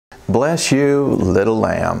Bless you, little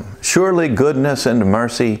lamb. Surely goodness and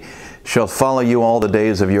mercy shall follow you all the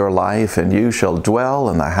days of your life, and you shall dwell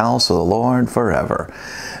in the house of the Lord forever.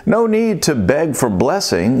 No need to beg for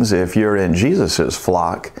blessings if you're in Jesus'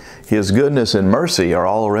 flock. His goodness and mercy are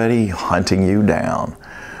already hunting you down.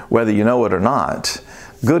 Whether you know it or not,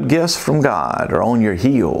 good gifts from God are on your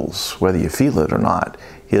heels, whether you feel it or not.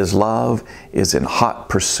 His love is in hot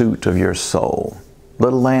pursuit of your soul.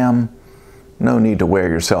 Little lamb, no need to wear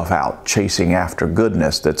yourself out chasing after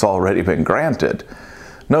goodness that's already been granted.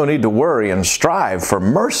 No need to worry and strive for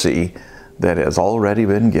mercy that has already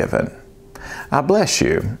been given. I bless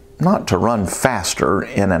you not to run faster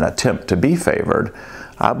in an attempt to be favored.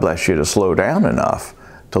 I bless you to slow down enough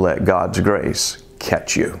to let God's grace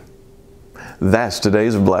catch you. That's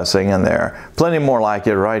today's blessing, and there are plenty more like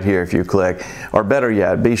it right here if you click. Or better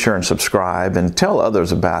yet, be sure and subscribe and tell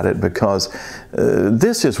others about it, because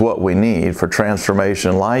this is what we need for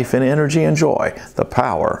transformation, life, and energy and joy, the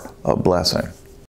power of blessing.